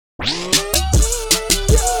So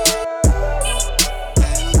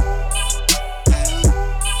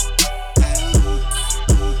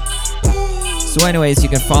anyways, you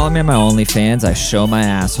can follow me on my OnlyFans. I show my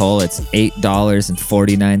asshole. It's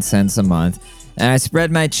 $8.49 a month. And I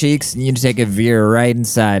spread my cheeks and you take a veer right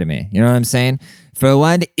inside of me. You know what I'm saying? For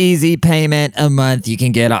one easy payment a month, you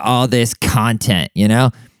can get all this content, you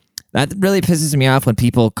know? That really pisses me off when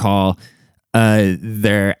people call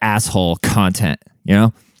their asshole content, you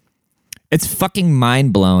know? It's fucking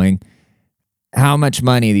mind-blowing how much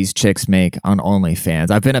money these chicks make on OnlyFans.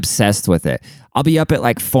 I've been obsessed with it. I'll be up at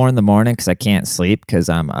like 4 a.m. because I can't sleep because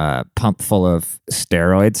I'm pumped full of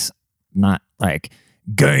steroids. Not like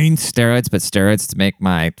gain steroids, but steroids to make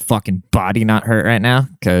my fucking body not hurt right now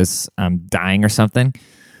because I'm dying or something.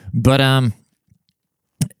 But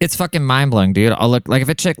it's fucking mind-blowing, dude. I'll look like if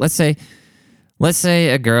a chick, let's say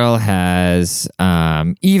a girl has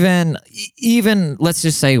even let's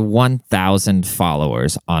just say 1,000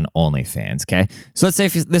 followers on OnlyFans, okay? So let's say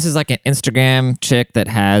if this is like an Instagram chick that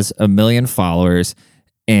has 1 million followers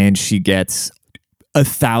and she gets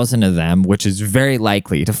 1,000 of them, which is very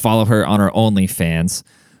likely, to follow her on her OnlyFans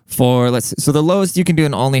so the lowest you can do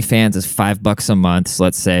in OnlyFans is $5 a month. So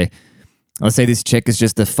let's say this chick is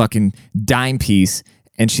just a fucking dime piece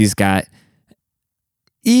and she's got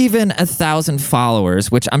even 1,000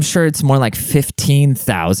 followers, which I'm sure it's more like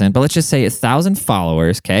 15,000, but let's just say 1,000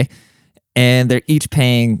 followers, okay? And they're each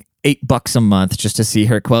paying $8 a month just to see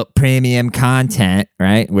her, quote, premium content,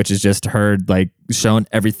 right? Which is just her, like, showing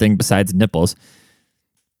everything besides nipples.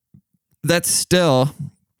 That's still,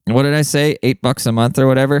 what did I say? $8 a month or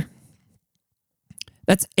whatever?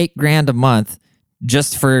 That's $8,000 a month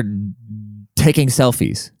just for taking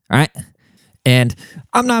selfies, all right? And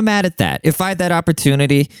I'm not mad at that. If I had that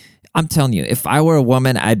opportunity, I'm telling you, if I were a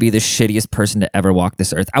woman, I'd be the shittiest person to ever walk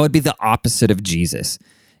this earth. I would be the opposite of Jesus.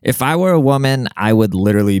 If I were a woman, I would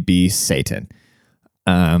literally be Satan.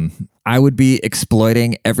 I would be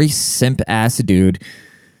exploiting every simp-ass dude.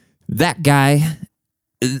 That guy,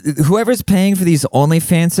 whoever's paying for these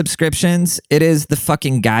OnlyFans subscriptions, it is the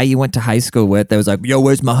fucking guy you went to high school with that was like, yo,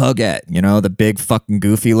 where's my hug at? You know, the big fucking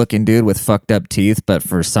goofy looking dude with fucked up teeth, but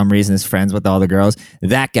for some reason is friends with all the girls.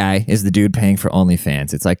 That guy is the dude paying for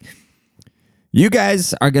OnlyFans. It's like, you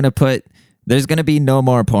guys are going to there's going to be no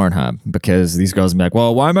more Pornhub because these girls will be like,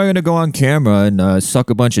 well, why am I going to go on camera and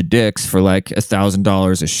suck a bunch of dicks for like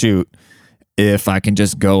 $1,000 a shoot if I can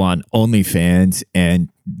just go on OnlyFans and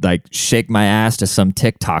like shake my ass to some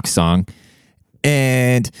TikTok song?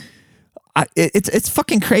 And it's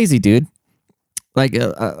fucking crazy, dude. Like,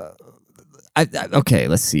 okay,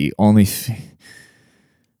 let's see.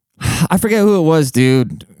 I forget who it was,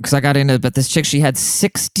 dude, because I got into it, but this chick, she had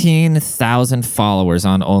 16,000 followers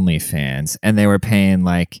on OnlyFans, and they were paying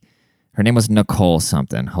like, her name was Nicole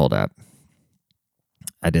something. Hold up.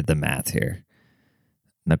 I did the math here.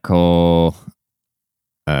 Nicole.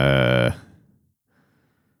 Wait,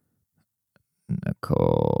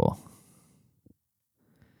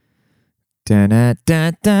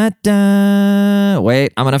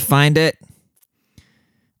 I'm going to find it.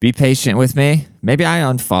 Be patient with me. Maybe I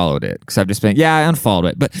unfollowed it because I've just been, I unfollowed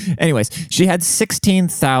it. But anyways, she had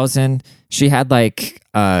 16,000. She had like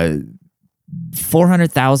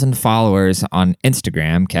 400,000 followers on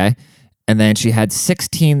Instagram, okay? And then she had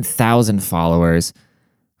 16,000 followers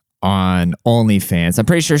on OnlyFans. I'm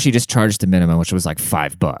pretty sure she just charged the minimum, which was like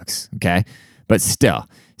 $5, okay? But still,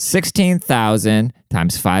 16,000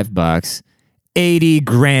 times $5, 80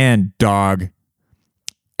 grand, dog.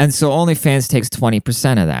 And so OnlyFans takes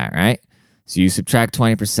 20% of that, right? So you subtract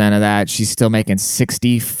 20% of that, she's still making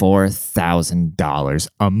 $64,000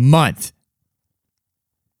 a month.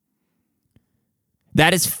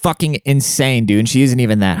 That is fucking insane, dude. And she isn't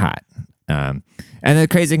even that hot. And the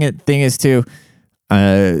crazy thing is, too,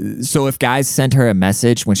 so if guys send her a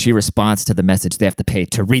message, when she responds to the message, they have to pay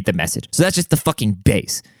to read the message. So that's just the fucking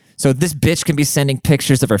base. So this bitch can be sending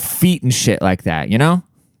pictures of her feet and shit like that, you know?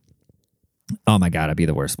 Oh my God, I'd be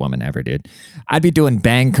the worst woman ever, dude. I'd be doing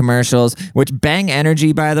Bang commercials, which Bang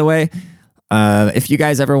Energy, by the way, if you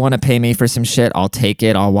guys ever want to pay me for some shit, I'll take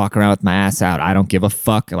it. I'll walk around with my ass out. I don't give a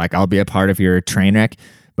fuck. Like, I'll be a part of your train wreck.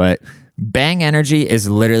 But Bang Energy is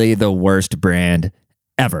literally the worst brand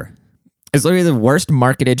ever. It's literally the worst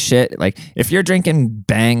marketed shit. Like, if you're drinking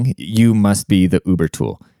Bang, you must be the Uber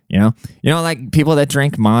tool. You know, like people that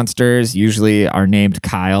drink Monsters usually are named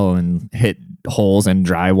Kyle and hit holes in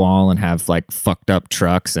drywall and have like fucked up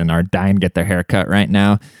trucks and are dying to get their hair cut right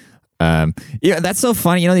now. Yeah, that's so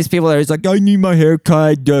funny. You know, these people that are just like, I need my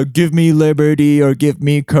haircut, give me liberty or give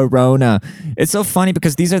me corona. It's so funny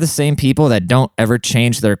because these are the same people that don't ever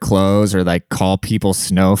change their clothes or like call people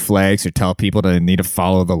snowflakes or tell people to need to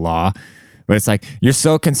follow the law. But it's like, you're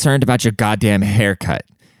so concerned about your goddamn haircut.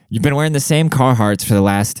 You've been wearing the same Carhartts for the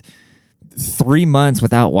last 3 months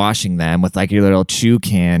without washing them with like your little chew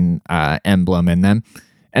can emblem in them.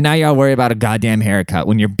 And now y'all worry about a goddamn haircut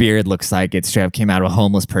when your beard looks like it straight up came out of a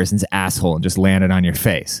homeless person's asshole and just landed on your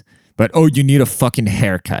face. But, oh, you need a fucking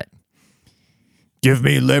haircut. Give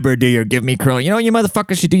me liberty or give me corona. You know what you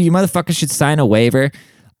motherfuckers should do? You motherfuckers should sign a waiver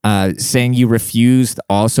saying you refused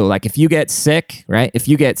also. Like, if you get sick, right? If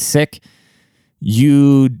you get sick,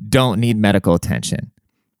 you don't need medical attention.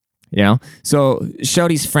 You know? So,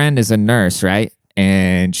 Shody's friend is a nurse, right?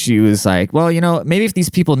 And she was like, well, you know, maybe if these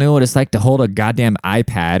people knew what it's like to hold a goddamn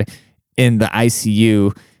iPad in the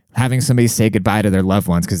ICU, having somebody say goodbye to their loved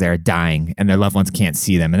ones because they're dying and their loved ones can't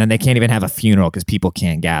see them. And then they can't even have a funeral because people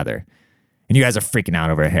can't gather. And you guys are freaking out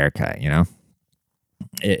over a haircut, you know?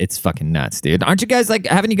 It's fucking nuts, dude. Aren't you guys like,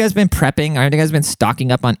 haven't you guys been prepping? Aren't you guys been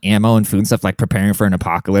stocking up on ammo and food and stuff, like preparing for an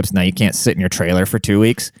apocalypse? Now you can't sit in your trailer for 2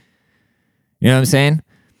 weeks. You know what I'm saying?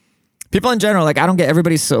 People in general, like, I don't get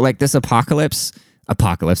everybody's so like this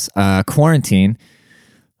quarantine.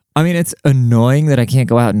 I mean, it's annoying that I can't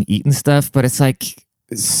go out and eat and stuff, but it's like,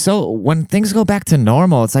 so when things go back to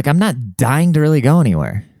normal, it's like, I'm not dying to really go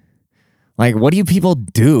anywhere. Like, what do you people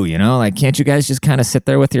do? You know, like, can't you guys just kind of sit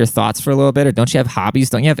there with your thoughts for a little bit? Or don't you have hobbies?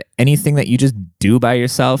 Don't you have anything that you just do by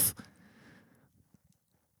yourself?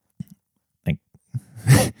 Like,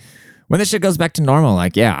 when this shit goes back to normal,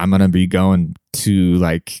 like, yeah, I'm going to be going to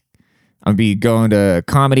like, I'll be going to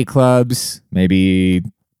comedy clubs, maybe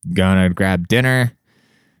gonna grab dinner,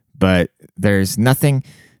 but there's nothing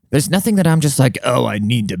that I'm just like, oh, I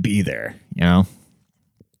need to be there, you know?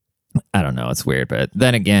 I don't know, it's weird, but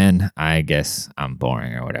then again, I guess I'm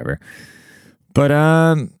boring or whatever. But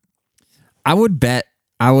I would bet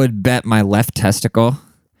my left testicle,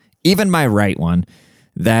 even my right one,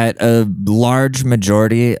 that a large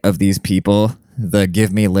majority of these people, the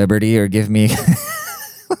give me liberty or give me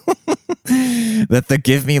that the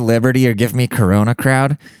give me liberty or give me corona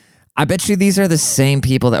crowd, I bet you these are the same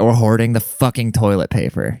people that were hoarding the fucking toilet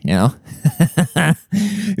paper, you know?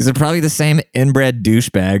 These are probably the same inbred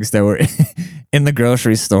douchebags that were in the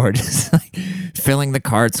grocery store just like filling the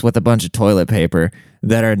carts with a bunch of toilet paper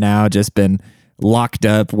that are now just been locked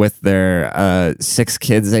up with their 6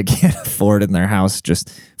 kids they can't afford in their house, just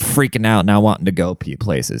freaking out now wanting to go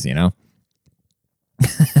places, you know?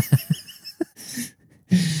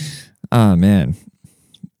 Oh man,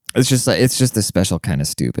 it's just a special kind of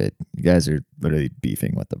stupid. You guys are literally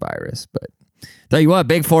beefing with the virus, but tell you what,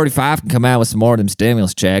 Big 45 can come out with some more of them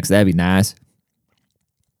stimulus checks. That'd be nice.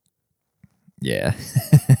 Yeah.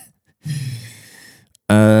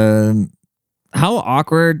 How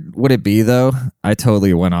awkward would it be though? I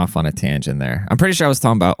totally went off on a tangent there. I'm pretty sure I was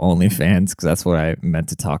talking about OnlyFans because that's what I meant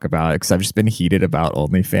to talk about. Because I've just been heated about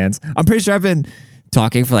OnlyFans. I'm pretty sure I've been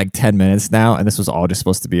talking for like 10 minutes now, and this was all just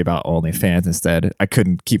supposed to be about OnlyFans instead. I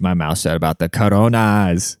couldn't keep my mouth shut about the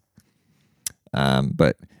coronas.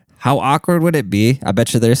 But how awkward would it be? I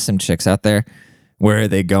bet you there's some chicks out there where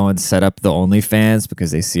they go and set up the OnlyFans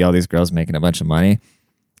because they see all these girls making a bunch of money.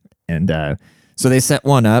 And so they set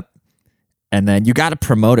one up, and then you got to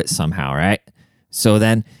promote it somehow, right? So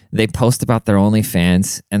then they post about their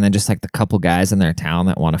OnlyFans, and then just like the couple guys in their town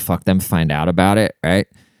that want to fuck them find out about it, right?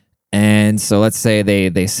 And so let's say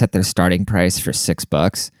they set their starting price for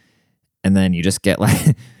 $6, and then you just get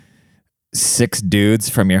like 6 dudes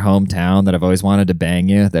from your hometown that have always wanted to bang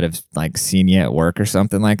you, that have like seen you at work or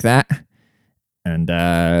something like that. And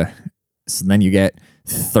so then you get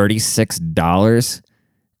 $36,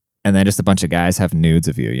 and then just a bunch of guys have nudes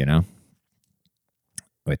of you, you know?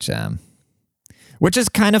 Which is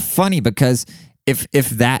kind of funny because if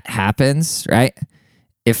that happens, right?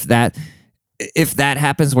 If that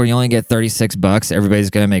happens where you only get $36,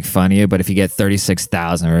 everybody's going to make fun of you. But if you get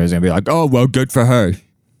 36,000, everybody's going to be like, oh, well, good for her.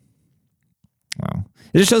 Well,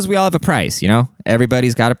 it just shows we all have a price, you know?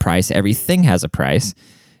 Everybody's got a price. Everything has a price.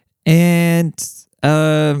 And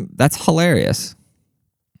that's hilarious.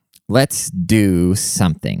 Let's do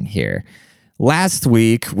something here. Last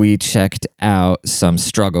week, we checked out some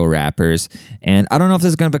struggle rappers, and I don't know if this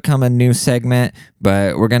is going to become a new segment,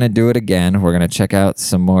 but we're going to do it again. We're going to check out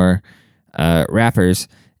some more rappers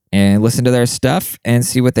and listen to their stuff and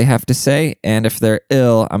see what they have to say, and if they're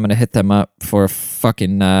ill, I'm going to hit them up for a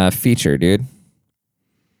fucking feature, dude.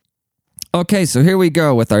 Okay, so here we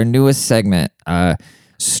go with our newest segment,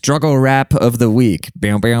 Struggle Rap of the Week.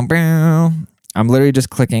 Bow, bow, bow. I'm literally just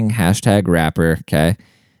clicking hashtag rapper, okay?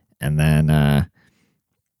 And then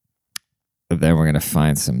we're going to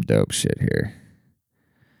find some dope shit here.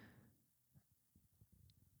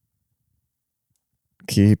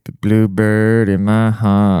 Keep a bluebird in my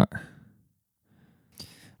heart.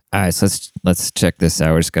 All right, so let's check this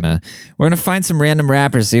out. We're gonna find some random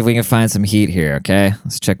rappers, see if we can find some heat here. Okay,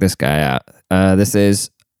 let's check this guy out. This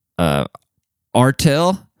is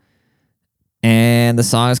Artil, and the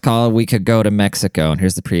song is called "We Could Go to Mexico." And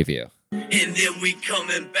here's the preview. And then we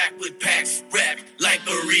coming back with packs wrapped like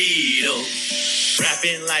burritos.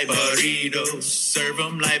 Rapping like burritos, serve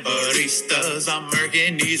them like baristas. I'm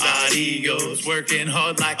murking these amigos, working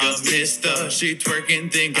hard like a mister. She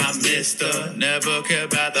twerking, think I missed her. Never care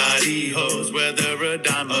about the hijos, whether a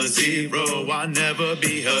dime or zero. I'll never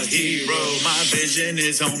be a hero. My vision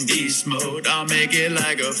is on beast mode. I'll make it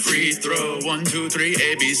like a free throw. 1, 2, 3,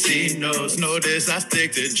 ABC notes. Notice I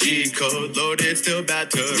stick to G code. Loaded, still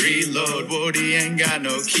about to reload. Woody ain't got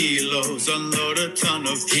no kilos. Unload a ton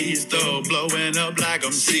of keys though. Blowing up like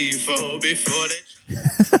I'm C4 before they.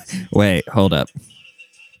 Wait, hold up.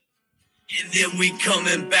 And then we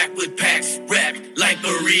coming back with packs wrapped like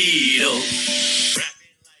burritos.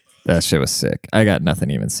 That shit was sick. I got nothing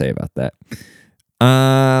to even say about that.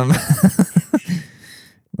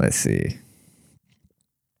 Let's see.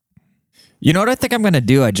 You know what I think I'm gonna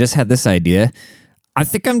do? I just had this idea. I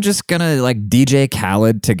think I'm just gonna like DJ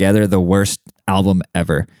Khaled together the worst album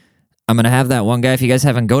ever. I'm gonna have that one guy. If you guys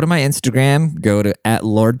haven't, go to my Instagram, go to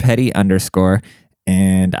 @LordPetty_,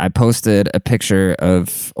 and I posted a picture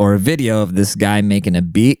of or a video of this guy making a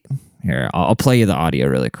beat. Here, I'll play you the audio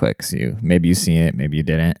really quick. So maybe you seen it, maybe you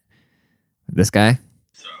didn't. This guy.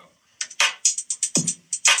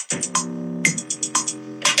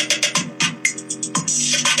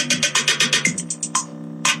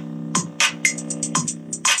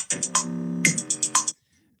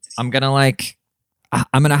 I'm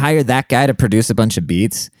gonna hire that guy to produce a bunch of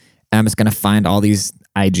beats, and I'm just gonna find all these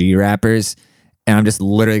IG rappers, and I'm just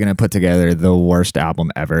literally gonna put together the worst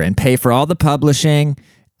album ever and pay for all the publishing,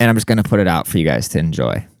 and I'm just gonna put it out for you guys to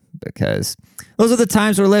enjoy, because those are the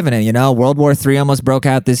times we're living in. You know, World War III almost broke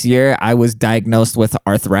out this year. I was diagnosed with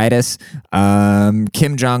arthritis.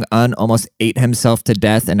 Kim Jong-un almost ate himself to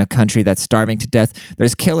death in a country that's starving to death.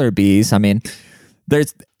 There's killer bees. I mean,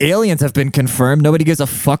 there's aliens have been confirmed. Nobody gives a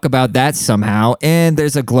fuck about that somehow. And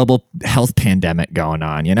there's a global health pandemic going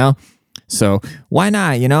on, you know? So why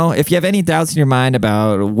not, you know? If you have any doubts in your mind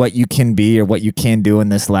about what you can be or what you can do in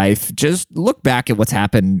this life, just look back at what's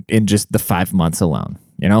happened in just the 5 months alone,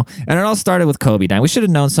 you know? And it all started with Kobe dying. We should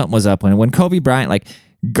have known something was up when Kobe Bryant, like,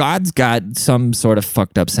 God's got some sort of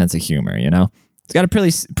fucked up sense of humor, you know? He's got a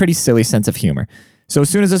pretty silly sense of humor. So as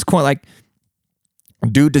soon as this quote, like,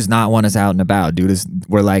 dude does not want us out and about.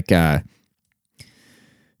 We're like, I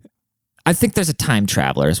think there's a time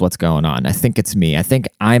traveler is what's going on. I think it's me. I think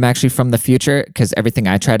I'm actually from the future because everything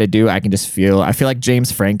I try to do, I can just feel like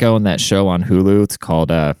James Franco in that show on Hulu. It's called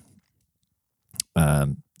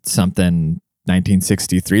something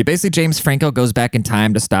 1963. Basically, James Franco goes back in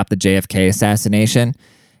time to stop the JFK assassination.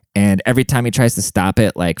 And every time he tries to stop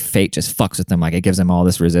it, like, fate just fucks with him. Like, it gives him all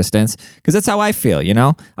this resistance. Because that's how I feel, you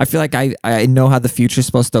know? I feel like I know how the future's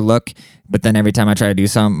supposed to look. But then every time I try to do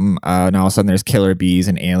something, and all of a sudden there's killer bees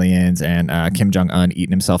and aliens and Kim Jong-un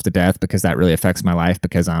eating himself to death, because that really affects my life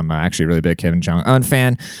because I'm actually a really big Kim Jong-un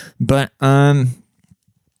fan. But, has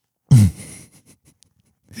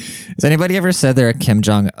anybody ever said they're a Kim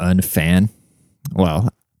Jong-un fan? Well,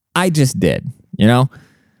 I just did, you know?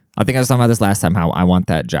 I think I was talking about this last time, how I want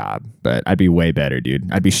that job, but I'd be way better,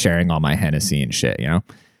 dude. I'd be sharing all my Hennessy and shit, you know?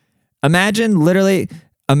 Imagine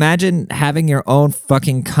having your own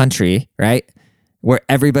fucking country, right? Where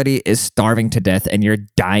everybody is starving to death and you're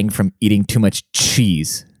dying from eating too much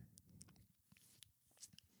cheese.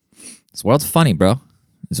 This world's funny, bro.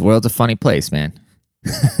 This world's a funny place, man.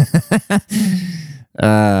 All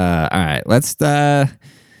right,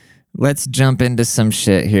 let's jump into some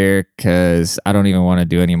shit here because I don't even want to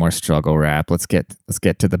do any more struggle rap. Let's get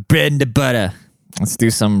to the bread and the butter. Let's do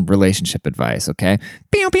some relationship advice, okay?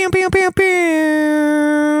 Pew, pew, pew, pew,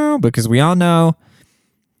 pew. Because we all know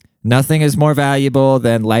nothing is more valuable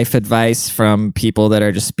than life advice from people that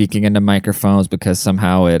are just speaking into microphones because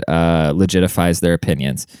somehow it legitifies their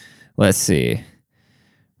opinions. Let's see.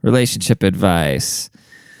 Relationship advice.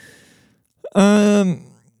 All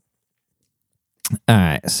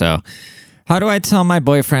right, so how do I tell my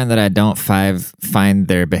boyfriend that I don't find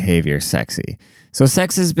their behavior sexy? So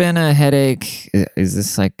sex has been a headache. Is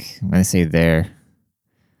this like when I say there?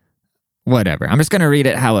 Whatever. I'm just going to read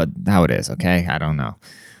it how it is, okay? I don't know.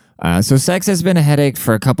 So sex has been a headache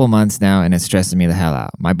for a couple months now, and it's stressing me the hell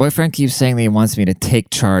out. My boyfriend keeps saying that he wants me to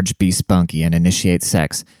take charge, be spunky, and initiate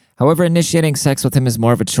sex. However, initiating sex with him is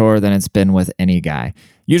more of a chore than it's been with any guy.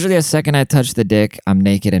 Usually the second I touch the dick, I'm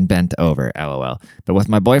naked and bent over, lol. But with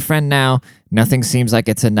my boyfriend now, nothing seems like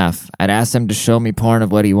it's enough. I'd ask him to show me porn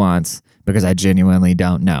of what he wants, because I genuinely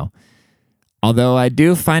don't know. Although I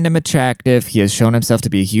do find him attractive, he has shown himself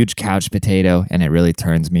to be a huge couch potato, and it really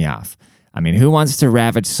turns me off. I mean, who wants to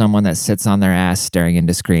ravage someone that sits on their ass staring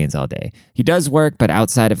into screens all day? He does work, but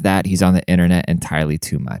outside of that, he's on the internet entirely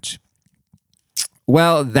too much.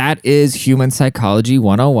 Well, that is Human Psychology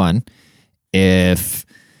 101. If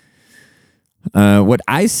what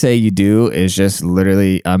I say you do is just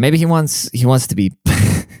literally, maybe he wants to be,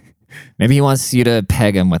 maybe he wants you to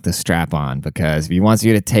peg him with the strap on, because if he wants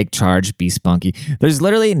you to take charge, be spunky. There's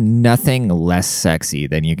literally nothing less sexy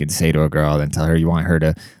than you can say to a girl than tell her you want her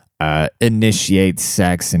to initiate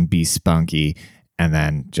sex and be spunky, and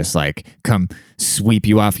then just like come sweep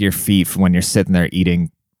you off your feet from when you're sitting there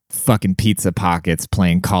eating fucking pizza pockets,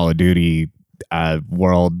 playing Call of Duty,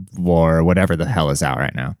 World War, whatever the hell is out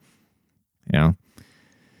right now. You know,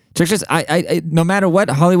 chicks just I no matter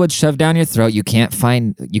what Hollywood shoved down your throat, you can't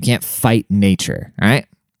fight nature. All right.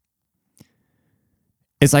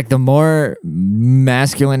 It's like the more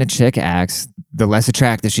masculine a chick acts, the less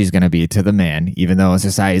attractive she's going to be to the man, even though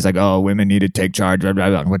society's like, oh, women need to take charge, blah, blah,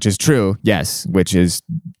 blah, which is true. Yes, which is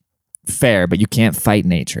fair, but you can't fight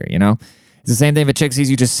nature, you know? It's the same thing if a chick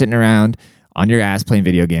sees you just sitting around on your ass playing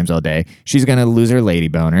video games all day. She's going to lose her lady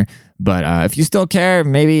boner. But if you still care,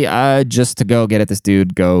 maybe just to go get at this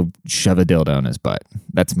dude, go shove a dildo in his butt.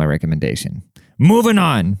 That's my recommendation. Moving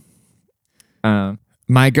on.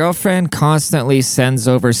 My girlfriend constantly sends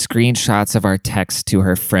over screenshots of our texts to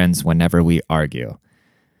her friends whenever we argue.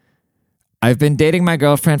 I've been dating my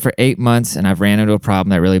girlfriend for 8 months, and I've ran into a problem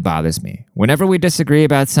that really bothers me. Whenever we disagree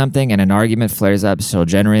about something and an argument flares up, she'll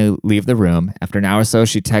generally leave the room. After an hour or so,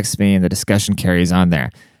 she texts me, and the discussion carries on there.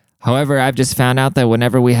 However, I've just found out that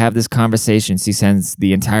whenever we have this conversation, she sends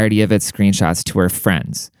the entirety of its screenshots to her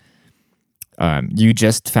friends. You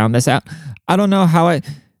just found this out? I don't know how I...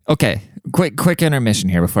 Okay. Quick intermission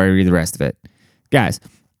here before I read the rest of it. Guys,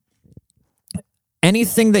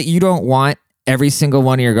 anything that you don't want every single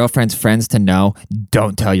one of your girlfriend's friends to know,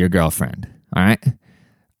 don't tell your girlfriend, all right?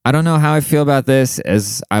 I don't know how I feel about this,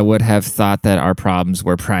 as I would have thought that our problems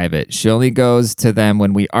were private. She only goes to them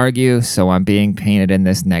when we argue, so I'm being painted in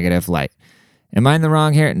this negative light. Am I in the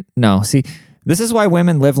wrong here? No. See, this is why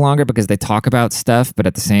women live longer, because they talk about stuff, but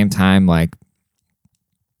at the same time, like,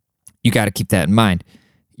 you got to keep that in mind.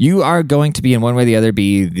 You are going to be, in one way or the other,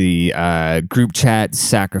 be the group chat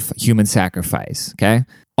human sacrifice, okay?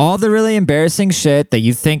 All the really embarrassing shit that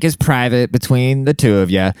you think is private between the two of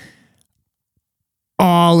you,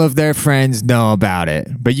 all of their friends know about it.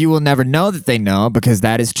 But you will never know that they know, because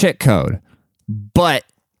that is chick code. But,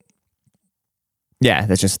 yeah,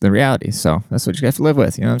 that's just the reality. So that's what you have to live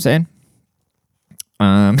with, you know what I'm saying?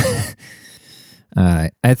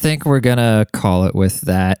 I think we're going to call it with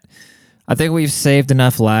that. I think we've saved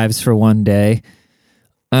enough lives for one day.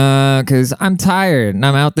 Because I'm tired and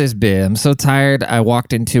I'm out this bit. I'm so tired. I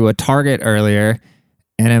walked into a Target earlier,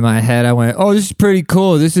 and in my head I went, oh, this is pretty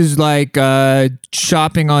cool. This is like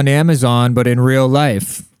shopping on Amazon, but in real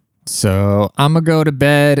life. So I'm going to go to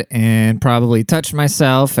bed and probably touch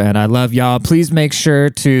myself. And I love y'all. Please make sure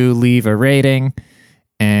to leave a rating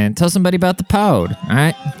and tell somebody about the pod. All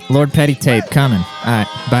right? Lord Petty Tape coming. All right.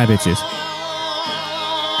 Bye, bitches.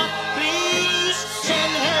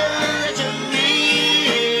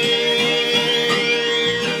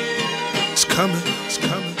 It's coming.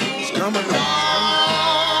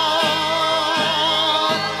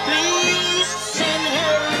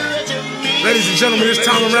 Ladies and gentlemen, this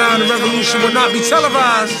time around, the revolution will not be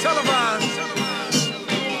televised.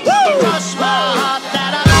 Woo!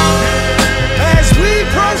 As we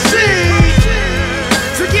proceed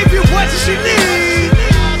to give you what you need.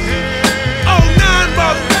 Oh, 9,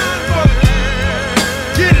 brother.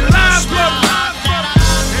 Get it live, brother.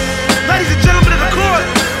 Ladies and gentlemen of the court.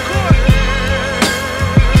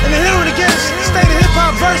 And the hearing against State of Hip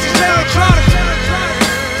Hop versus Electronic.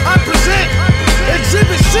 I present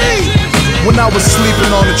Exhibit C. When I was sleeping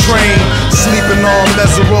on the train, sleeping on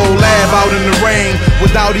Mesereau Lab out in the rain,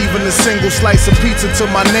 without even a single slice of pizza to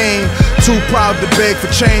my name. Too proud to beg for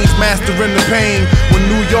change, mastering the pain. When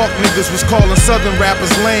New York niggas was calling Southern rappers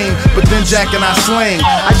lame, but then Jack and I slang.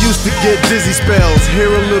 I used to get dizzy spells, hear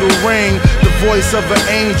a little ring, the voice of an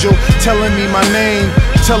angel telling me my name.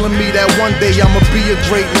 telling me that one day I'ma be a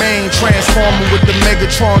great man, transforming with the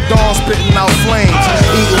Megatron Dawn, spitting out flames,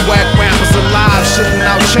 eating whack rappers alive, shitting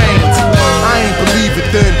out chains. I ain't believe it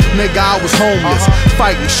then, nigga, I was homeless,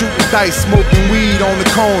 fighting, shooting dice, smoking weed on the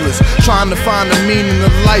corners, trying to find the meaning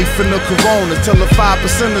of life in the corona, till the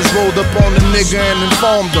 5%ers rolled up on the nigga and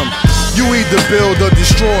informed them. You either build or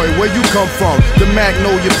destroy, where you come from. The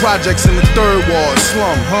Magnolia Projects in the Third Ward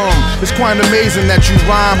slum. It's quite amazing that you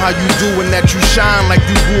rhyme how you do and that you shine like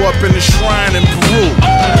you grew up in a shrine in Peru.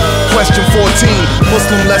 Question 14,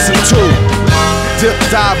 Muslim lesson 2. Dip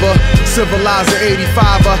diver, civilizer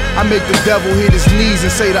 85er. I make the devil hit his knees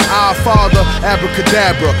and say to our Father,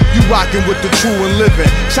 abracadabra. You rockin' with the true and living.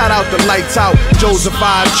 Shout out the Lights Out, Joseph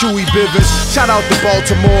I, Chewy Bivens. Shout out to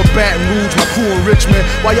Baltimore, Baton Rouge, my crew in Richmond.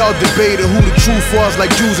 While y'all debated who the truth was,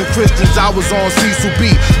 like Jews and Christians, I was on Cecil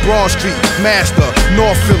B, Broad Street, Master,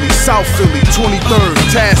 North Philly, South Philly, 23rd,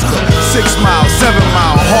 Tasker, 6 Mile, 7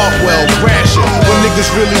 Mile, Hartwell, Gratiot. When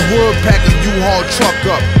niggas really would pack a U-Haul truck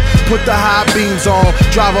up, put the high beams on,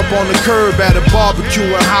 drive up on the curb at a barbecue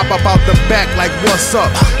and hop up out the back like what's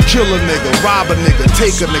up. Kill a nigga, rob a nigga,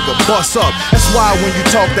 take a nigga, bust up. That's why when you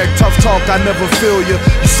talk that tough talk, I never feel you.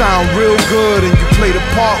 You sound real good and you play the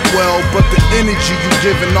part well, but the energy you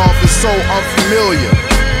giving off is so unfamiliar.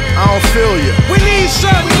 I don't feel you. We need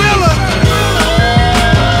something realer.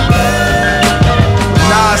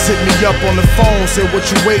 Nas hit me up on the phone, said what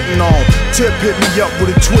you waiting on. Tip hit me up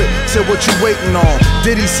with a twit, said what you waiting on.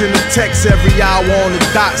 Diddy send a text every hour on the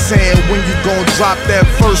dot saying when you gon' drop that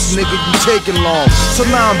verse, nigga, you taking long. So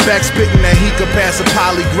now I'm back spitting that he could pass a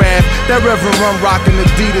polygraph. That Reverend Run rockin'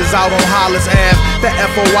 Adidas out on Hollis Ave. That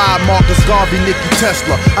FOI Marcus Garvey, Nicky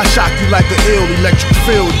Tesla. I shock you like an ill electric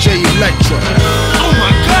field, J Electra. Oh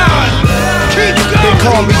my God, keep going. They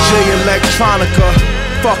call me J Electronica.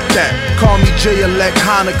 Fuck that, call me J-Elect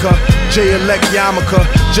Hanukkah, J-Elect Yarmulke,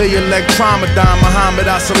 J-Elect Tramadon, Muhammad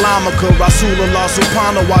Assalamaka, Rasulullah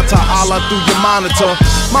Subhanahu wa Ta'ala through your monitor.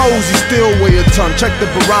 My Uzi still weigh a ton, check the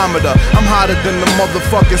barometer. I'm hotter than the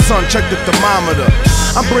motherfucking sun, check the thermometer.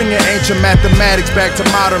 I'm bringing ancient mathematics back to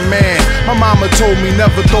modern man. My mama told me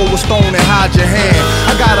never throw a stone and hide your hand.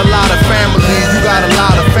 I got a lot of family, you got a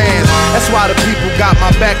lot of fans. That's why the people got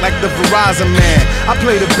my back like the Verizon man. I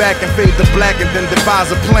play the back and fade the black and then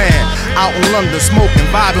devise a plan. Out in London, smoking,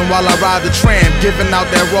 vibing while I ride the tram, giving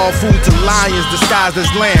out that raw food to lions disguised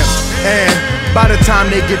as lambs. And by the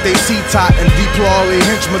time they get their seat top and deploy all their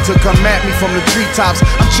henchmen to come at me from the treetops,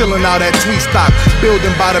 I'm chilling out at Tweet Stock,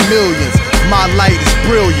 building by the millions. My light is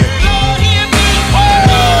brilliant.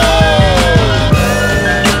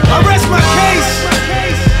 I rest my case.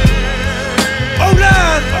 09,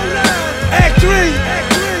 Act 3,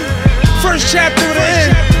 first chapter of the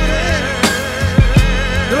end,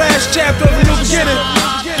 the last chapter of the new beginning.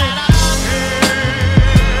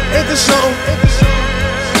 Ain't this something?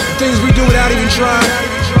 The things we do without even trying.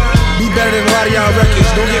 Be better than a lot of y'all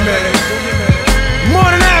records, don't get mad.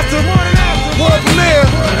 Morning after, world premiere.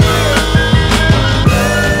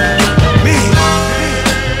 Me.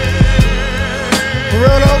 For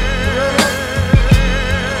real though?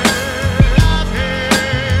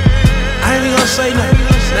 I ain't even gonna say nothing.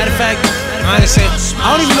 Matter of fact, I ain't saying.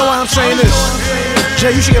 I don't even know why I'm saying this.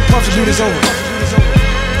 Jay, you should get Puff to do this over.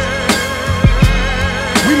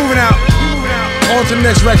 We moving out. On to the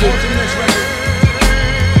next record.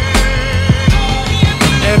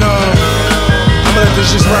 And I'm gonna let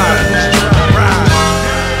this just ride.